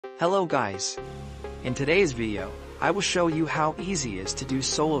Hello guys! In today's video, I will show you how easy it is to do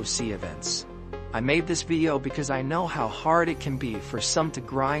solo sea events. I made this video because I know how hard it can be for some to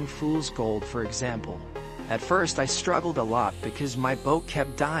grind fool's gold, for example. At first I struggled a lot because my boat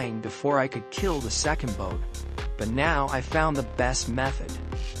kept dying before I could kill the second boat. But now I found the best method.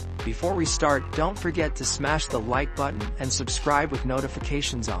 Before we start, don't forget to smash the like button and subscribe with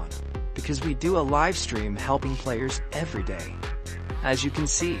notifications on, because we do a live stream helping players every day. As you can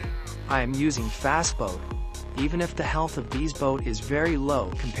see, I am using fast boat, even if the health of these boat is very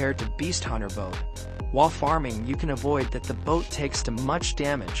low compared to beast hunter boat. While farming, you can avoid that the boat takes too much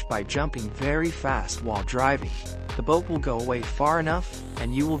damage by jumping very fast while driving. The boat will go away far enough,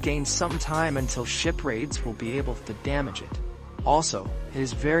 and you will gain some time until shipwrights will be able to damage it. Also, it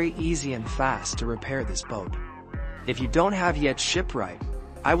is very easy and fast to repair this boat. If you don't have yet Shipwright,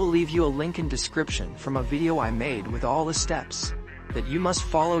 I will leave you a link in description from a video I made with all the steps that you must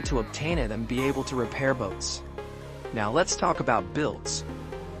follow to obtain it and be able to repair boats. Now let's talk about builds.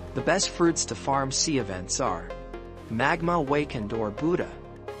 The best fruits to farm sea events are Magma Awakened or Buddha.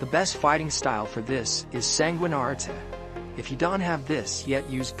 The best fighting style for this is Sanguinarete. If you don't have this yet,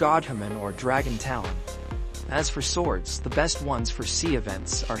 use Godhaman or Dragon Talon. As for swords, the best ones for sea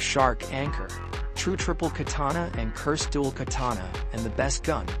events are Shark Anchor, True Triple Katana and Cursed Dual Katana, and the best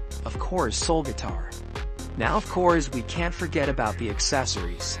gun, of course, Soul Guitar. Now of course we can't forget about the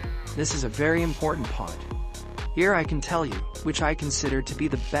accessories. This is a very important part. Here I can tell you which I consider to be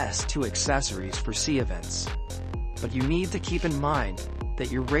the best 2 accessories for sea events. But you need to keep in mind that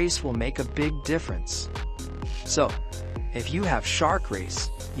your race will make a big difference. So, if you have Shark race,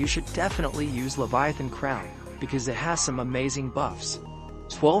 you should definitely use Leviathan Crown, because it has some amazing buffs.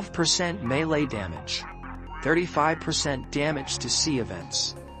 12% melee damage, 35% damage to sea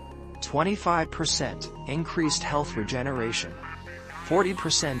events, 25% increased health regeneration,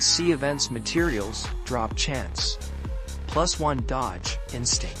 40% sea events materials drop chance, +1 dodge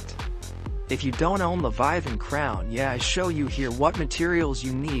instinct. If you don't own Leviathan Crown, I show you here what materials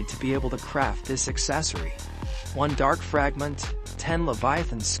you need to be able to craft this accessory. 1 dark fragment, 10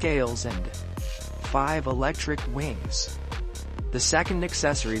 Leviathan scales, and 5 electric wings. The second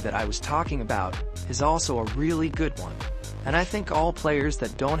accessory that I was talking about is also a really good one, and I think all players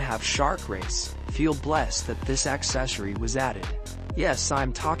that don't have Shark race feel blessed that this accessory was added. Yes,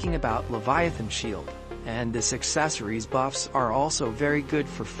 I'm talking about Leviathan Shield, and this accessory's buffs are also very good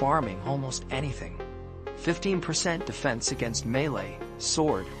for farming almost anything. 15% defense against melee,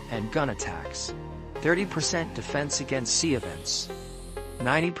 sword, and gun attacks, 30% defense against sea events,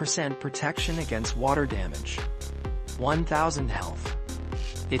 90% protection against water damage, 1000 health.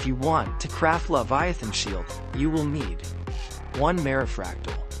 If you want to craft Leviathan Shield, you will need 1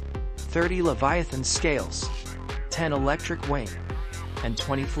 Merifractal, 30 Leviathan scales, 10 electric wing, and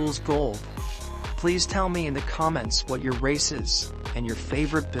 20 fool's gold. Please tell me in the comments what your race is and your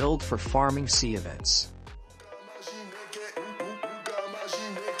favorite build for farming sea events.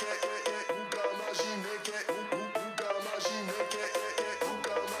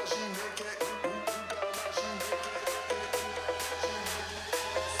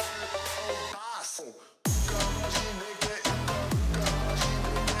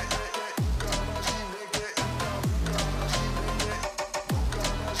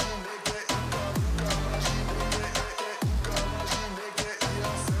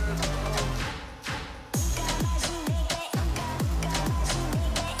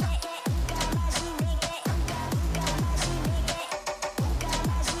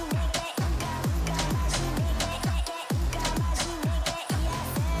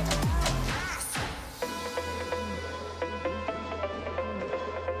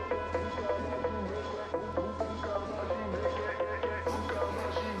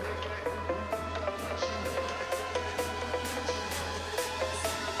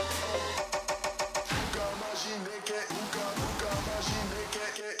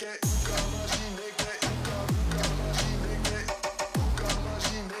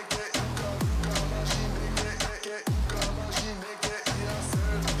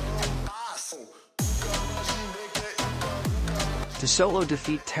 To solo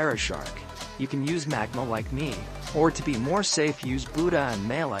defeat Terra Shark, you can use Magma like me, or to be more safe use Buddha and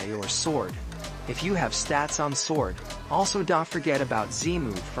melee or sword. If you have stats on sword, also don't forget about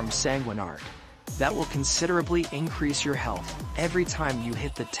Z-move from Sanguinarete. That will considerably increase your health every time you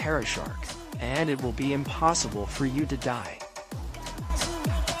hit the Terra Shark, and it will be impossible for you to die.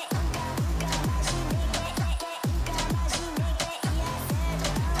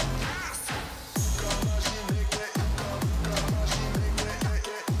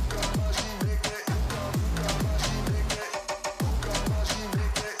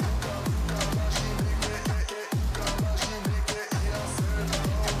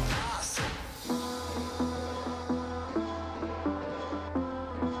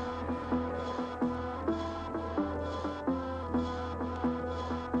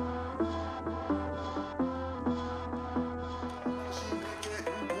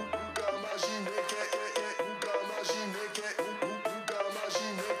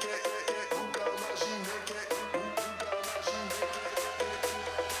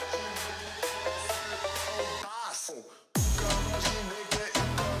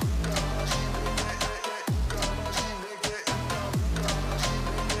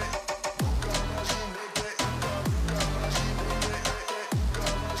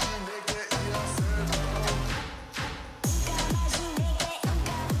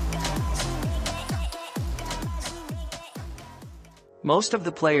 Most of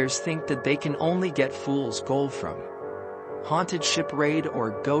the players think that they can only get Fool's Gold from Haunted Shipwright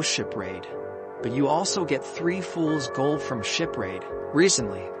or Ghost Shipwright, but you also get 3 Fool's Gold from Shipwright.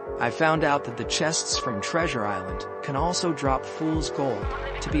 Recently, I found out that the chests from Treasure Island can also drop Fool's Gold.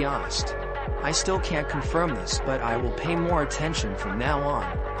 To be honest, I still can't confirm this, but I will pay more attention from now on,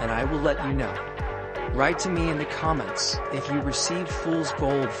 and I will let you know. Write to me in the comments if you received Fool's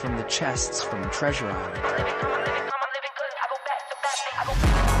Gold from the chests from Treasure Island.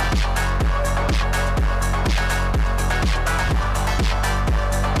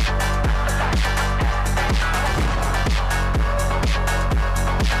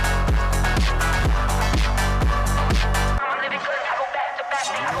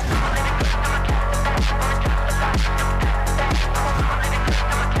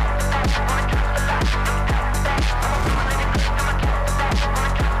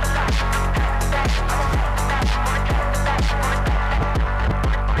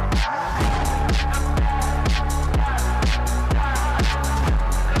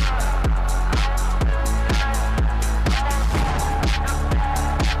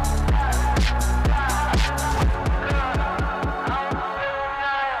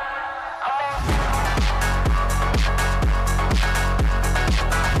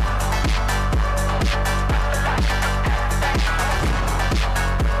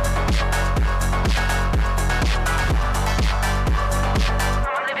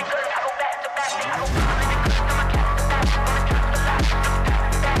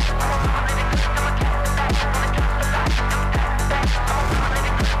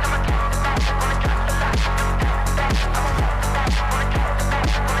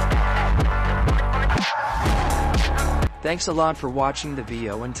 Thanks a lot for watching the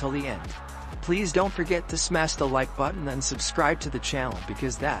video until the end. Please don't forget to smash the like button and subscribe to the channel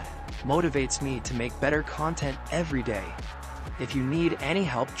because that motivates me to make better content every day. If you need any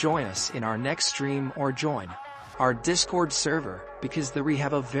help, join us in our next stream or join our Discord server because we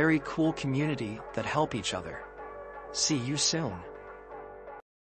have a very cool community that help each other. See you soon.